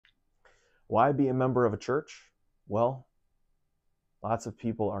Why be a member of a church? Well, lots of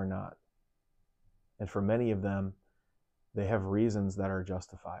people are not. And for many of them, they have reasons that are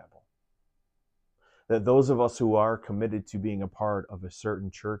justifiable. That those of us who are committed to being a part of a certain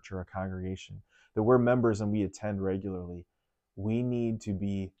church or a congregation, that we're members and we attend regularly, we need to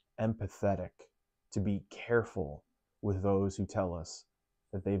be empathetic, to be careful with those who tell us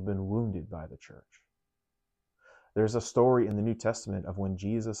that they've been wounded by the church. There's a story in the New Testament of when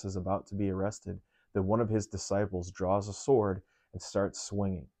Jesus is about to be arrested, that one of his disciples draws a sword and starts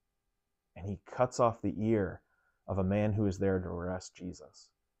swinging. And he cuts off the ear of a man who is there to arrest Jesus.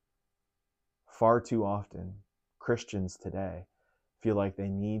 Far too often, Christians today feel like they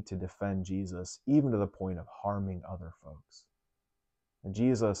need to defend Jesus, even to the point of harming other folks. And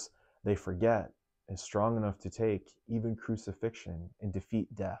Jesus, they forget, is strong enough to take even crucifixion and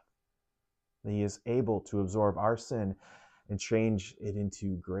defeat death. That he is able to absorb our sin and change it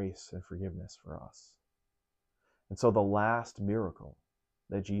into grace and forgiveness for us. And so the last miracle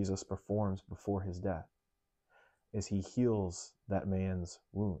that Jesus performs before his death is he heals that man's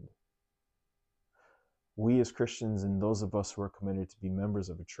wound. We as Christians and those of us who are committed to be members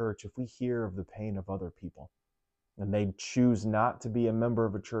of a church, if we hear of the pain of other people and they choose not to be a member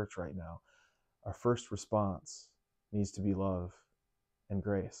of a church right now, our first response needs to be love and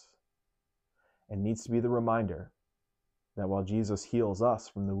grace. And needs to be the reminder that while Jesus heals us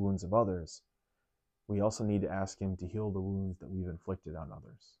from the wounds of others, we also need to ask him to heal the wounds that we've inflicted on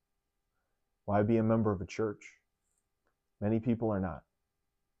others. Why be a member of a church? Many people are not.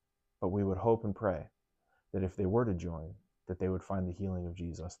 But we would hope and pray that if they were to join, that they would find the healing of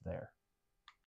Jesus there.